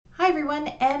everyone,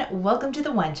 and welcome to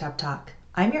the Wine Shop Talk.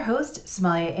 I'm your host,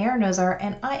 Somalia Aronozar,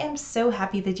 and I am so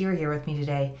happy that you're here with me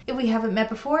today. If we haven't met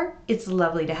before, it's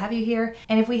lovely to have you here,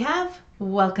 and if we have,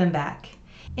 welcome back.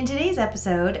 In today's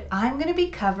episode, I'm going to be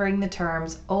covering the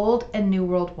terms Old and New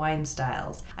World wine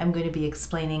styles. I'm going to be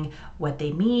explaining what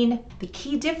they mean, the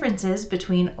key differences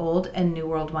between Old and New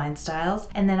World wine styles,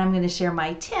 and then I'm going to share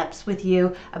my tips with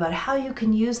you about how you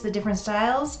can use the different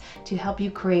styles to help you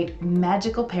create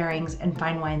magical pairings and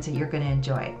find wines that you're going to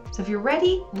enjoy. So if you're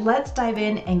ready, let's dive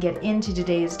in and get into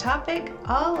today's topic,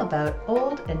 all about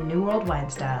Old and New World wine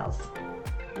styles.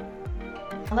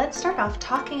 Let's start off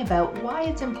talking about why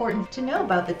it's important to know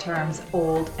about the terms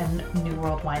Old and New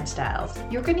World wine styles.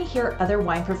 You're going to hear other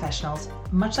wine professionals,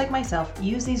 much like myself,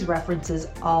 use these references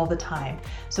all the time.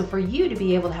 So for you to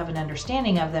be able to have an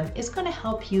understanding of them is going to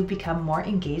help you become more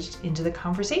engaged into the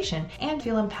conversation and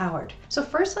feel empowered. So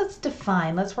first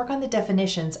let's work on the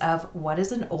definitions of what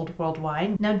is an Old World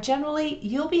wine. Now generally,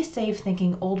 you'll be safe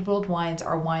thinking Old World wines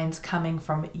are wines coming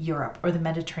from Europe or the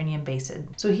Mediterranean basin.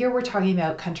 So here we're talking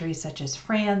about countries such as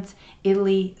France,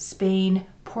 Italy, Spain,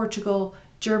 Portugal,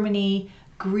 Germany,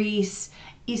 Greece,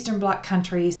 Eastern Bloc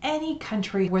countries, any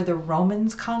country where the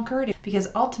Romans conquered, because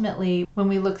ultimately, when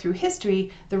we look through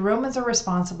history, the Romans are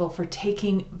responsible for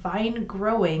taking vine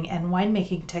growing and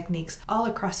winemaking techniques all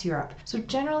across Europe. So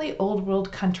generally, Old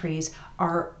World countries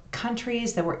are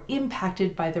countries that were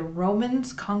impacted by the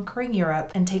Romans conquering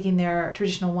Europe and taking their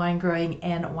traditional wine growing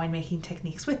and winemaking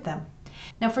techniques with them.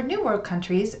 Now for New World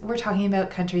countries, we're talking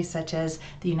about countries such as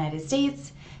the United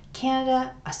States,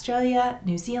 Canada, Australia,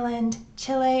 New Zealand,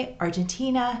 Chile,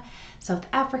 Argentina, South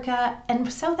Africa.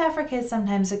 And South Africa is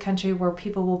sometimes a country where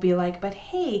people will be like, but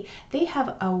hey, they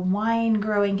have a wine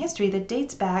growing history that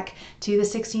dates back to the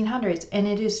 1600s. And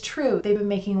it is true, they've been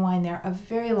making wine there a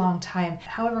very long time.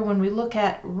 However, when we look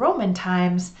at Roman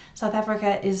times, South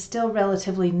Africa is still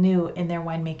relatively new in their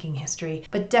winemaking history,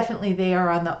 but definitely they are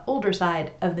on the older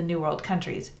side of the New World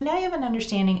countries. Now you have an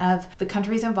understanding of the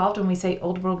countries involved when we say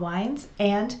Old World wines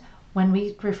and when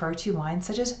we refer to wines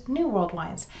such as New World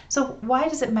wines. So why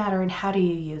does it matter and how do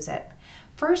you use it?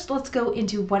 First, let's go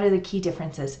into what are the key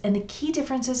differences. And the key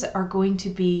differences are going to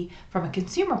be, from a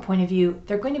consumer point of view,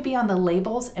 they're going to be on the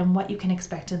labels and what you can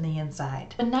expect in the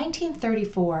inside. In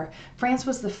 1934, France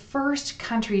was the first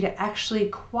country to actually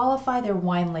qualify their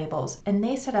wine labels, and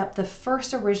they set up the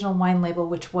first original wine label,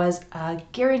 which was a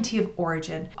guarantee of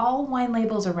origin. All wine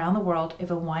labels around the world, if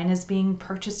a wine is being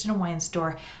purchased in a wine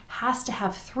store, has to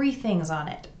have three things on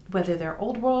it, whether they're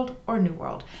Old World or New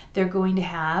World. They're going to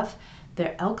have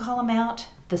their alcohol amount,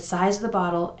 the size of the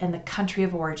bottle, and the country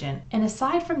of origin. And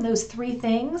aside from those three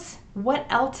things, what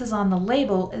else is on the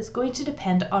label is going to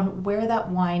depend on where that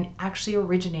wine actually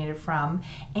originated from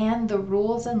and the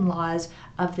rules and laws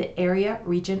of the area,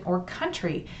 region, or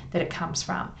country that it comes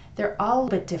from. They're all a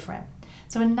bit different.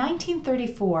 So in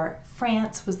 1934,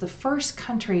 France was the first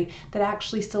country that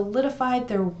actually solidified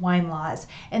their wine laws.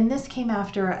 And this came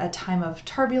after a time of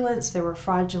turbulence. There were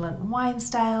fraudulent wine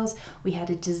styles. We had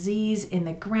a disease in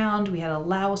the ground. We had a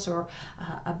louse or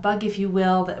a bug, if you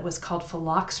will, that was called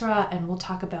phylloxera. And we'll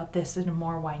talk about this in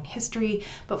more wine history.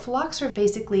 But phylloxera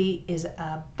basically is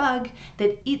a bug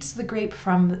that eats the grape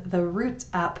from the roots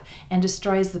up and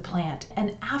destroys the plant.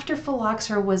 And after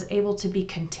phylloxera was able to be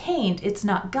contained, it's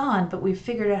not gone, but we've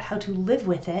figured out how to live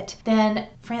with it, then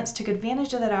France took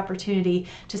advantage of that opportunity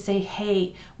to say,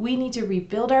 hey, we need to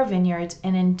rebuild our vineyards,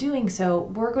 and in doing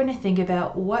so, we're going to think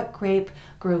about what grape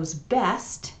grows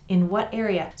best in what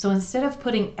area. So instead of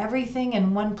putting everything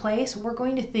in one place, we're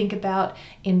going to think about,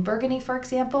 in Burgundy, for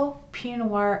example, Pinot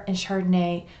Noir and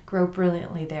Chardonnay grow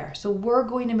brilliantly there. So we're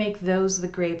going to make those the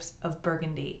grapes of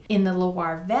Burgundy. In the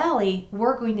Loire Valley,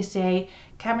 we're going to say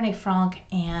Cabernet Franc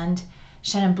and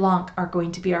Chenin Blanc are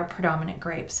going to be our predominant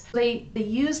grapes. They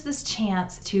use this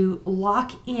chance to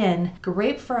lock in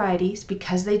grape varieties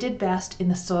because they did best in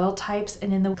the soil types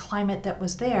and in the climate that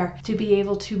was there to be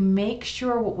able to make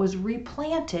sure what was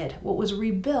replanted, what was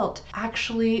rebuilt,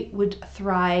 actually would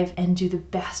thrive and do the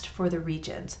best for the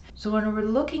regions. So when we're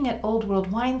looking at Old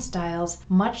World wine styles,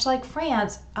 much like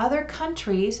France, other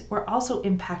countries were also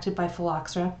impacted by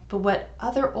phylloxera, but what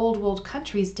other Old World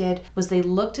countries did was they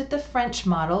looked at the French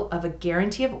model of a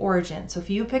guarantee of origin. So if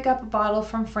you pick up a bottle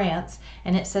from France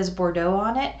and it says Bordeaux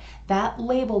on it, that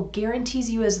label guarantees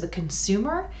you as the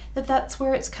consumer that that's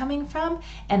where it's coming from.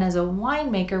 And as a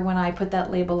winemaker, when I put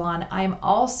that label on, I'm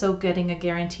also getting a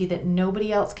guarantee that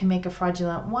nobody else can make a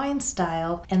fraudulent wine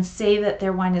style and say that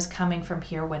their wine is coming from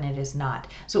here when it is not.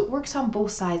 So it works on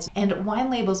both sides. And wine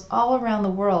labels all around the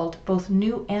world, both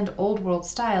new and Old World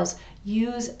styles,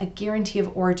 use a guarantee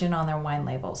of origin on their wine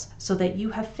labels so that you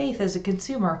have faith as a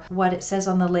consumer what it says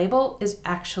on the label is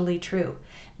actually true.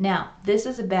 Now, this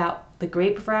is about the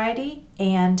grape variety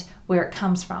and where it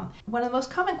comes from. One of the most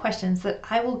common questions that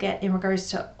I will get in regards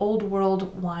to old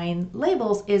world wine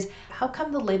labels is, how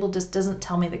come the label just doesn't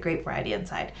tell me the grape variety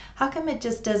inside? How come it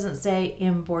just doesn't say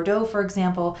in Bordeaux, for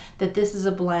example, that this is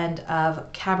a blend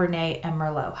of Cabernet and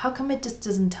Merlot? How come it just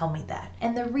doesn't tell me that?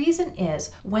 And the reason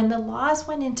is, when the laws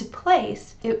went into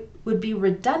place, it would be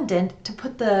redundant to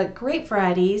put the grape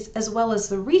varieties as well as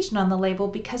the region on the label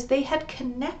because they had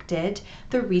connected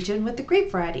the region with the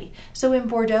grape variety. So in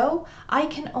Bordeaux, I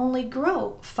can only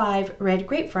grow 5 red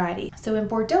grape varieties. So in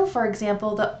Bordeaux, for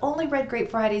example, the only red grape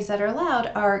varieties that are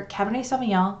allowed are Cabernet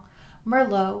Sauvignon,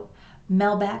 Merlot,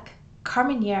 Malbec,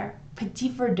 Carmenere, Petit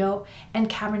Verdot, and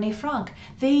Cabernet Franc.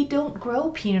 They don't grow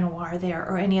Pinot Noir there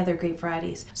or any other grape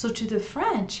varieties. So to the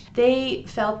French, they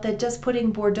felt that just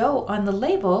putting Bordeaux on the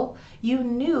label, you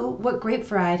knew what grape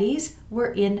varieties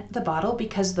were in the bottle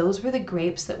because those were the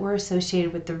grapes that were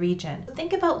associated with the region.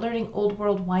 Think about learning old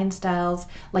world wine styles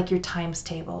like your times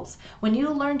tables. When you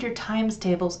learned your times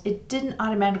tables, it didn't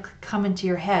automatically come into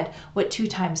your head what 2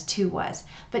 times 2 was.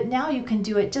 But now you can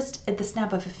do it just at the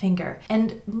snap of a finger.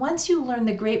 And once you learn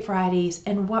the grape varieties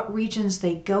and what regions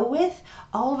they go with,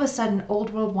 all of a sudden old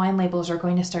world wine labels are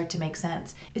going to start to make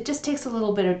sense. It just takes a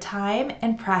little bit of time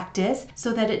and practice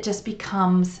so that it just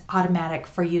becomes automatic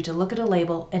for you to look at a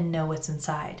label and know what's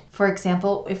inside. For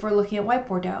example, if we're looking at white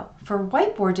Bordeaux, for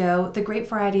white Bordeaux, the grape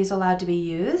varieties allowed to be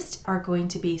used are going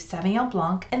to be Sauvignon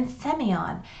Blanc and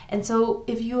Semillon. And so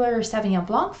if you are a Sauvignon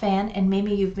Blanc fan and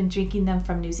maybe you've been drinking them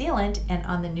from New Zealand, and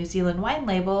on the New Zealand wine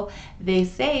label they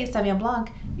say Sauvignon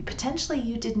Blanc, potentially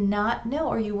you did not know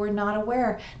or you were not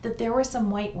aware that there were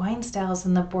some white wine styles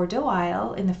in the Bordeaux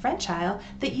aisle, in the French aisle,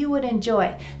 that you would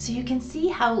enjoy. So you can see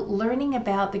how learning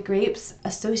about the grapes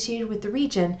associated with the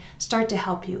region start to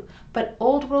help you. But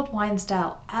old world wine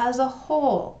style as a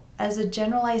whole, as a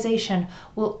generalization,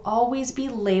 will always be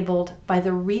labeled by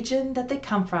the region that they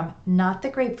come from, not the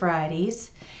grape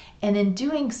varieties. And in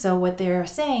doing so, what they're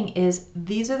saying is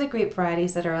these are the grape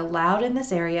varieties that are allowed in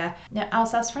this area. Now,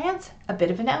 Alsace France, a bit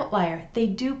of an outlier. They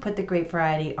do put the grape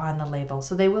variety on the label.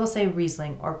 So they will say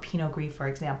Riesling or Pinot Gris, for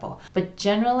example. But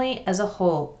generally, as a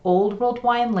whole, old world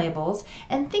wine labels,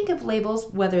 and think of labels,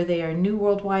 whether they are new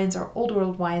world wines or old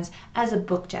world wines, as a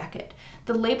book jacket.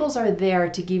 The labels are there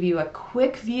to give you a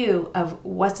quick view of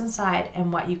what's inside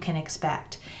and what you can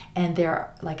expect. And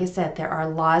there, like I said, there are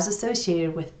laws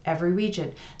associated with every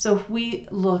region. So if we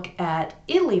look at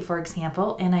Italy, for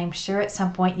example, and I'm sure at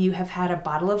some point you have had a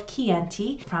bottle of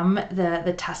Chianti from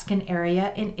the Tuscan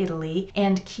area in Italy.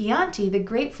 And Chianti, the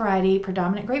grape variety,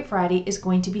 predominant grape variety, is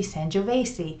going to be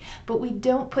Sangiovese. But we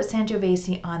don't put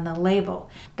Sangiovese on the label.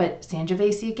 But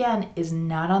Sangiovese, again, is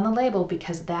not on the label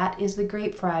because that is the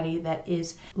grape variety that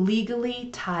is legally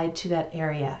tied to that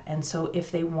area. And so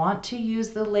if they want to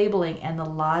use the labeling and the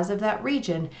laws of that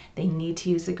region, they need to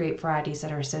use the grape varieties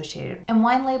that are associated. And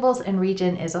wine labels and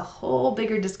region is a whole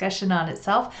bigger discussion on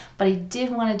itself, but I did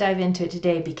want to dive into it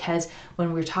today because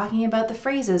when we're talking about the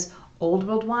phrases old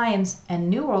world wines and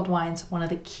new world wines, one of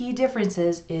the key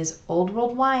differences is old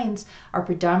world wines are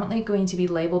predominantly going to be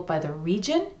labeled by the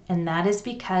region, and that is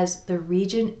because the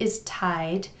region is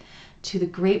tied to the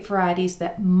grape varieties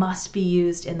that must be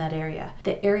used in that area.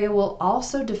 The area will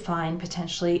also define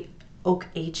potentially oak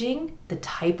aging, the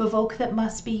type of oak that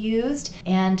must be used,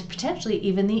 and potentially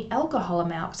even the alcohol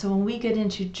amount. So when we get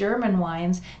into German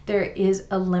wines, there is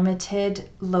a limited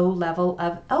low level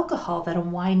of alcohol that a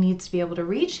wine needs to be able to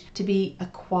reach to be a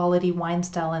quality wine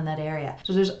style in that area.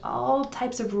 So there's all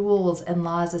types of rules and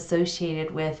laws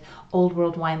associated with old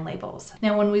world wine labels.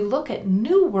 Now, when we look at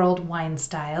new world wine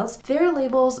styles, their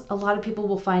labels, a lot of people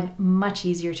will find much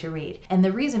easier to read. And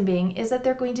the reason being is that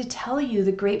they're going to tell you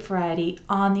the grape variety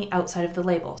on the outside of the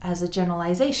label. As a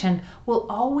generalization, will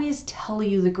always tell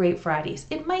you the grape varieties.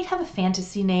 It might have a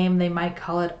fantasy name. They might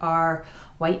call it our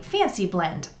white fancy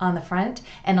blend on the front,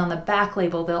 and on the back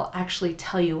label they'll actually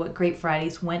tell you what grape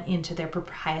varieties went into their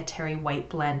proprietary white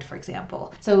blend, for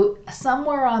example. So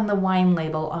somewhere on the wine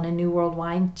label on a new world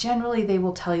wine, generally they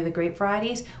will tell you the grape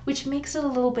varieties, which makes it a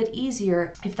little bit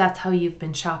easier if that's how you've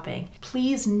been shopping.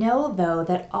 Please know though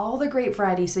that all the grape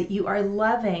varieties that you are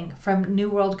loving from new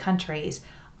world countries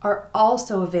are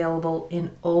also available in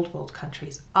old world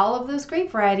countries. All of those grape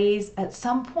varieties at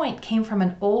some point came from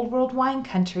an old world wine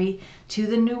country to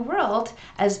the new world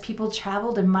as people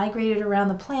traveled and migrated around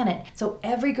the planet. So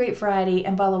every grape variety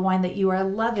and bottle of wine that you are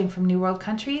loving from new world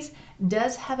countries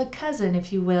does have a cousin,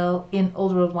 if you will, in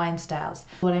Old World wine styles.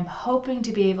 What I'm hoping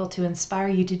to be able to inspire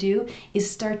you to do is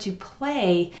start to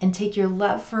play and take your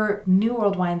love for New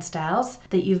World wine styles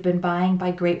that you've been buying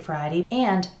by grape variety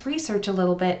and research a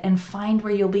little bit and find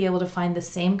where you'll be able to find the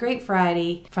same grape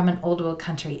variety from an Old World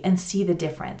country and see the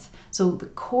difference. So the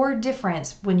core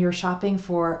difference when you're shopping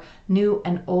for New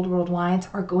and Old World wines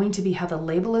are going to be how the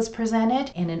label is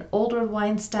presented. And in Old World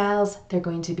wine styles, they're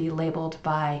going to be labeled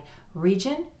by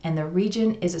region, and the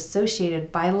region is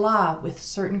associated by law with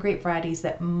certain grape varieties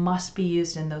that must be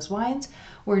used in those wines.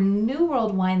 Where New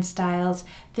World wine styles,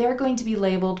 they're going to be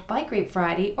labeled by grape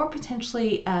variety or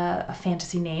potentially a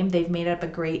fantasy name. They've made up a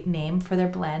great name for their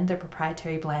blend, their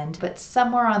proprietary blend, but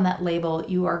somewhere on that label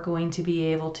you are going to be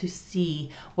able to see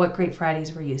what grape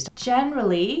varieties were used.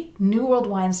 Generally, New World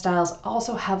wine styles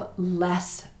also have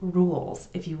less rules,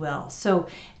 if you will. So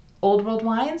Old World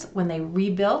wines, when they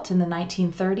rebuilt in the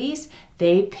 1930s,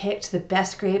 they picked the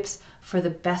best grapes for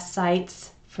the best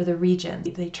sites for the region.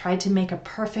 They tried to make a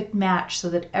perfect match so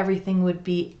that everything would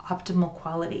be optimal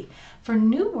quality. For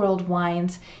New World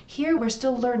wines, here we're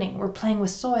still learning. We're playing with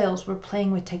soils, we're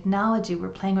playing with technology, we're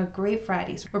playing with grape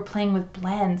varieties, we're playing with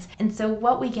blends. And so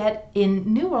what we get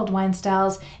in New World wine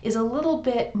styles is a little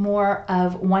bit more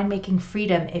of winemaking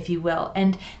freedom, if you will.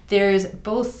 And there's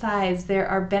both sides. There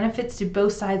are benefits to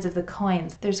both sides of the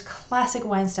coins. There's classic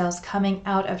wine styles coming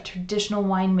out of traditional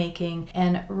winemaking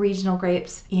and regional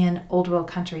grapes in Old World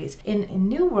countries. In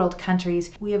New World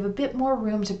countries, we have a bit more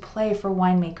room to play for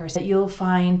winemakers. That you'll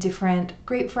find different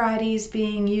grape varieties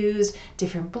being used,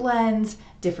 different blends,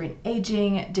 different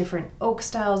aging, different oak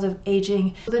styles of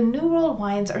aging. The New World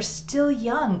wines are still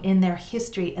young in their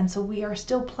history, and so we are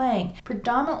still playing.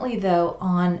 Predominantly though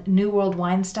on New World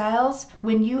wine styles,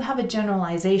 when you have a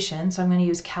generalization, so I'm going to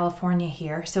use California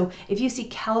here. So if you see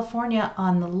California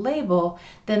on the label,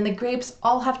 then the grapes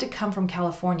all have to come from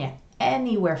California.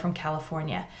 Anywhere from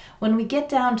California. When we get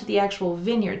down to the actual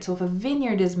vineyard, so if a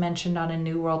vineyard is mentioned on a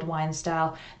New World wine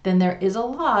style, then there is a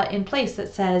law in place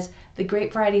that says the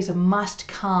grape varieties must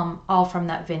come all from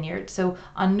that vineyard. So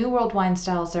on New World wine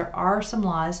styles, there are some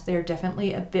laws. They're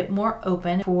definitely a bit more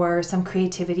open for some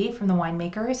creativity from the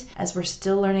winemakers as we're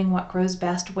still learning what grows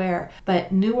best where.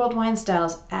 But New World wine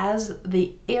styles, as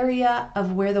the area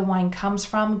of where the wine comes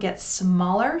from gets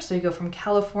smaller, so you go from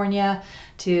California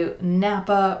to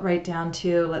Napa, right down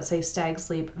to, let's say, Stag's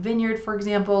Leap Vineyard, for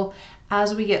example.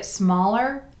 As we get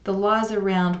smaller, the laws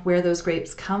around where those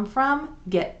grapes come from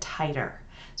get tighter.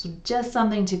 So just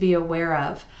something to be aware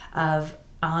of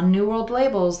on New World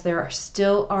labels, there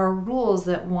still are rules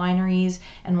that wineries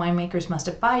and winemakers must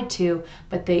abide to,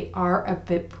 but they are a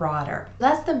bit broader.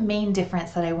 That's the main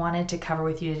difference that I wanted to cover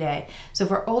with you today. So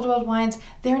for Old World wines,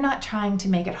 they're not trying to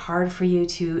make it hard for you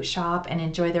to shop and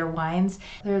enjoy their wines.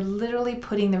 They're literally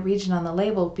putting the region on the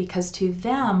label because to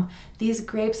them, these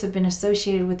grapes have been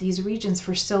associated with these regions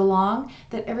for so long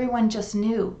that everyone just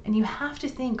knew. And you have to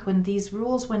think when these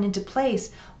rules went into place,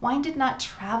 wine did not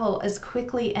travel as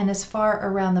quickly and as far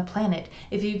around the planet.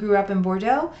 If you grew up in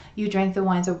Bordeaux, you drank the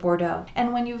wines of Bordeaux.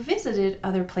 And when you visited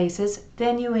other places,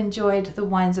 then you enjoyed the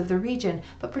wines of the region.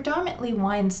 But predominantly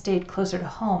wine stayed closer to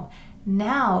home.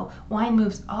 Now, wine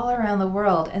moves all around the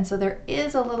world, and so there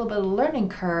is a little bit of a learning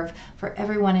curve for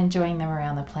everyone enjoying them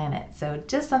around the planet. So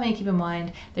just something to keep in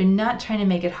mind. They're not trying to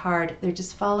make it hard. They're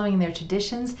just following their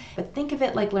traditions, but think of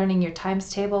it like learning your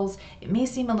times tables. It may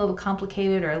seem a little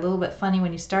complicated or a little bit funny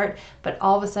when you start, but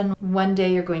all of a sudden, one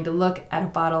day you're going to look at a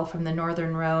bottle from the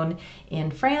Northern Rhone in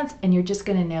France, and you're just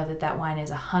going to know that that wine is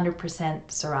 100%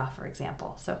 Syrah, for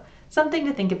example. So something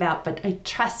to think about, but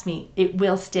trust me, it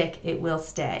will stick, it will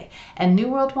stay. And New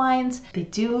World wines, they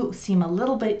do seem a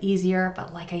little bit easier,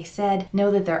 but like I said,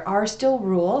 know that there are still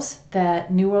rules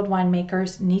that New World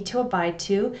winemakers need to abide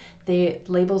to. The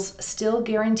labels still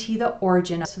guarantee the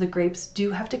origin, so the grapes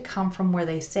do have to come from where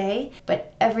they say,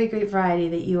 but every grape variety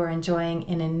that you are enjoying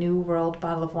in a New World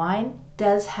bottle of wine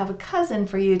does have a cousin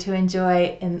for you to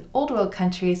enjoy in Old World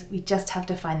countries. We just have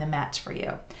to find the match for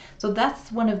you. So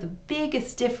that's one of the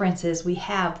biggest differences we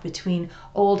have between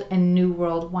Old and New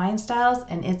World wine styles,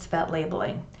 and it's about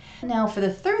labeling. Now for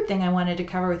the third thing I wanted to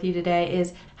cover with you today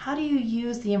is how do you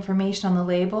use the information on the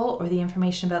label or the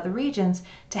information about the regions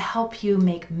to help you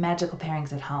make magical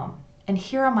pairings at home? And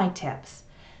here are my tips.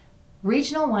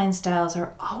 Regional wine styles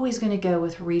are always going to go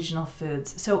with regional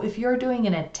foods. So if you're doing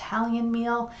an Italian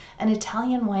meal, an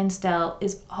Italian wine style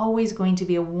is always going to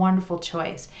be a wonderful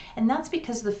choice. And that's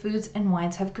because the foods and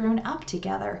wines have grown up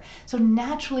together. So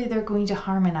naturally they're going to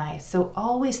harmonize. So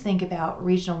always think about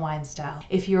regional wine style.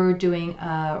 If you're doing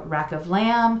a rack of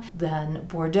lamb, then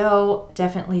Bordeaux,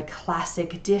 definitely a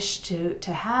classic dish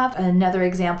to have. Another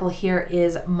example here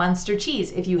is Munster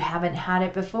cheese. If you haven't had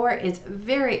it before, it's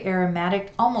very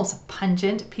aromatic, almost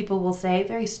pungent, people will say,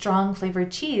 very strong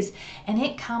flavored cheese, and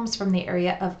it comes from the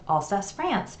area of Alsace,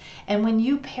 France. And when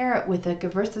you pair it with a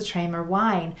Gewürztraminer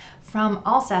wine from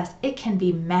Alsace, it can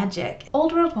be magic.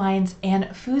 Old world wines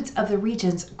and foods of the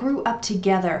regions grew up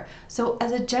together. So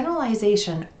as a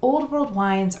generalization, old world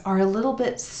wines are a little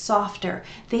bit softer.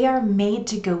 They are made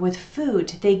to go with food.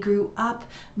 They grew up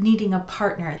needing a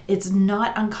partner. It's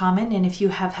not uncommon, and if you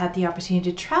have had the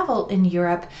opportunity to travel in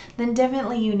Europe, then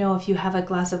definitely you know if you have a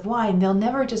glass of wine, they'll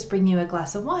never just bring you a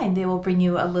glass of wine. They will bring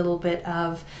you a little bit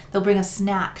of, they'll bring a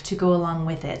snack to go along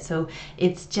with it. So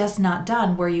it's just not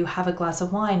done where you have a glass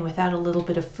of wine without a little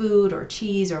bit of food or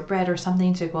cheese or bread or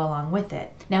something to go along with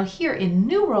it. Now here in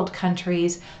New World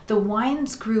countries, the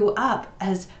wines grew up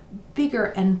as bigger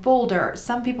and bolder.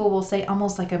 Some people will say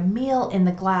almost like a meal in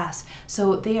the glass.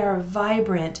 So they are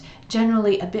vibrant,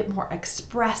 generally a bit more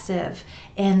expressive,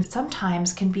 and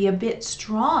sometimes can be a bit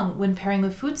strong when pairing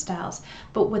with food styles.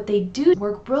 But what they do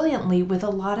work brilliantly with a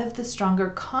lot of the stronger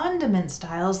condiment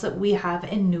styles that we have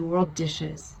in New World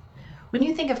dishes. When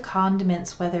you think of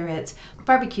condiments, whether it's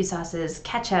barbecue sauces,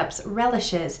 ketchups,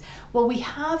 relishes, well, we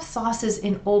have sauces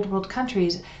in old world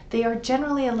countries. They are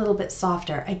generally a little bit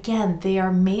softer. Again, they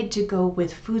are made to go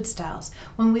with food styles.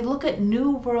 When we look at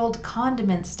new world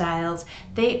condiment styles,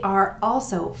 they are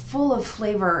also full of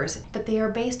flavors, but they are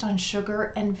based on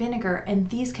sugar and vinegar, and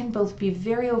these can both be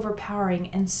very overpowering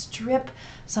and strip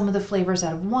some of the flavors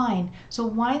out of wine. So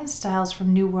wine styles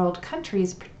from New World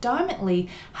countries predominantly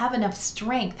have enough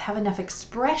strength, have enough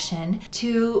expression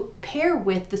to pair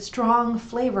with the strong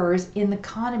flavors in the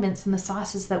condiments and the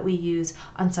sauces that we use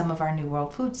on some of our New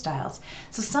World food styles.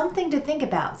 So something to think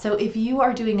about. So if you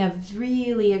are doing a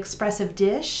really expressive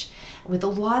dish with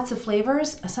lots of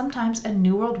flavors, sometimes a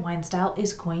New World wine style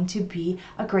is going to be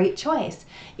a great choice.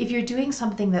 If you're doing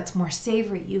something that's more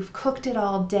savory, you've cooked it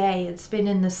all day, it's been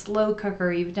in the slow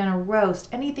cooker, you've done a roast,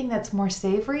 anything that's more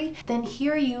savory, then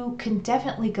here you can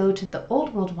definitely go to the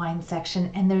Old World wine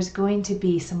section, and there's going to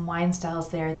be some wine styles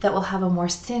there that will have a more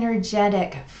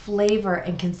synergetic flavor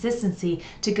and consistency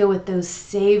to go with those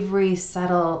savory,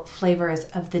 subtle flavors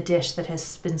of the dish that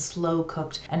has been slow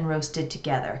cooked and roasted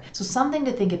together. So something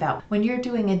to think about. When you're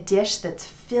doing a dish that's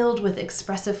filled with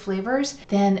expressive flavors,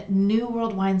 then New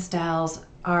World wine styles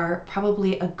are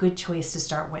probably a good choice to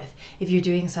start with. If you're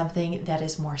doing something that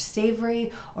is more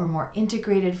savory or more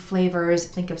integrated flavors,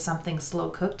 think of something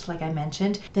slow cooked like I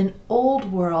mentioned, then Old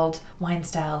World wine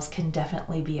styles can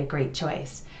definitely be a great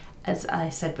choice. As I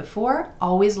said before,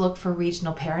 always look for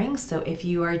regional pairings. So if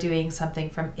you are doing something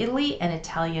from Italy, an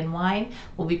Italian wine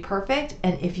will be perfect.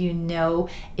 And if you know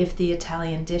if the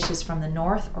Italian dish is from the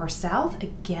north or south,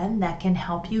 again, that can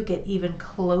help you get even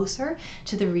closer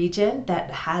to the region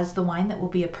that has the wine that will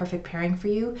be a perfect pairing for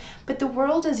you. But the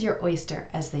world is your oyster,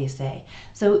 as they say.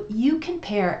 So you can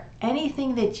pair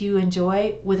anything that you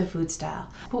enjoy with a food style.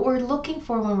 What we're looking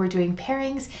for when we're doing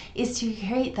pairings is to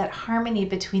create that harmony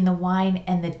between the wine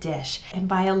and the dish. And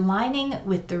by aligning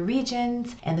with the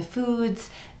regions and the foods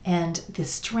and the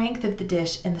strength of the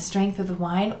dish and the strength of the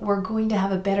wine, we're going to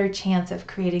have a better chance of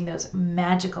creating those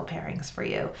magical pairings for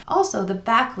you. Also, the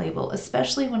back label,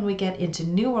 especially when we get into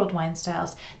New World wine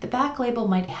styles, the back label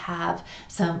might have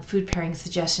some food pairing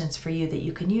suggestions for you that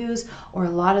you can use, or a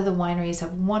lot of the wineries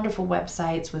have wonderful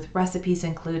websites with recipes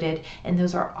included, and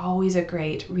those are always a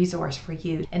great resource for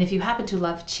you. And if you happen to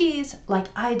love cheese, like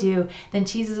I do, then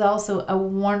cheese is also a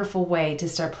wonderful way to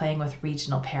start playing with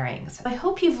regional pairings. I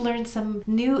hope you've learned some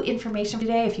new information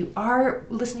today. If you are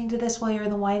listening to this while you're in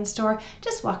the wine store,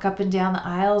 just walk up and down the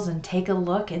aisles and take a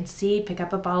look and see, pick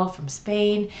up a bottle from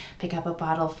Spain, pick up a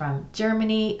bottle from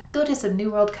Germany, go to some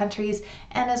New World countries,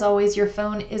 and as always, your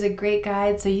phone is a great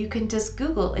guide, so you can just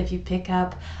Google if you pick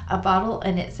up a bottle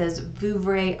and it says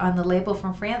Vouvray on the label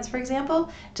from France, for example,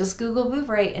 just Google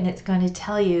Vouvray and it's going to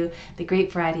tell you the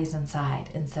grape varieties inside.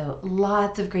 And so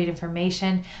lots of great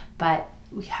information, but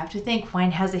we have to think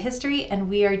wine has a history, and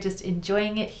we are just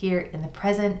enjoying it here in the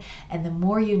present. And the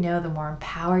more you know, the more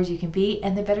empowered you can be,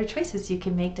 and the better choices you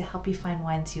can make to help you find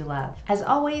wines you love. As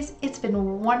always, it's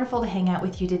been wonderful to hang out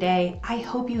with you today. I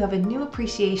hope you have a new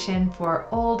appreciation for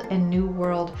old and new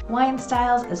world wine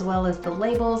styles, as well as the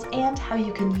labels and how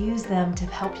you can use them to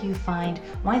help you find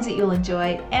wines that you'll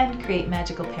enjoy and create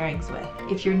magical pairings with.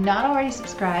 If you're not already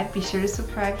subscribed, be sure to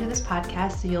subscribe to this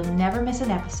podcast so you'll never miss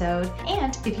an episode.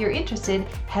 And if you're interested,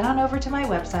 head on over to my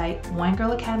website,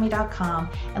 winegirlacademy.com,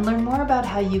 and learn more about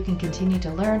how you can continue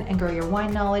to learn and grow your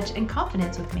wine knowledge and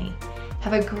confidence with me.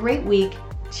 Have a great week.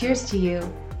 Cheers to you.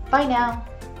 Bye now.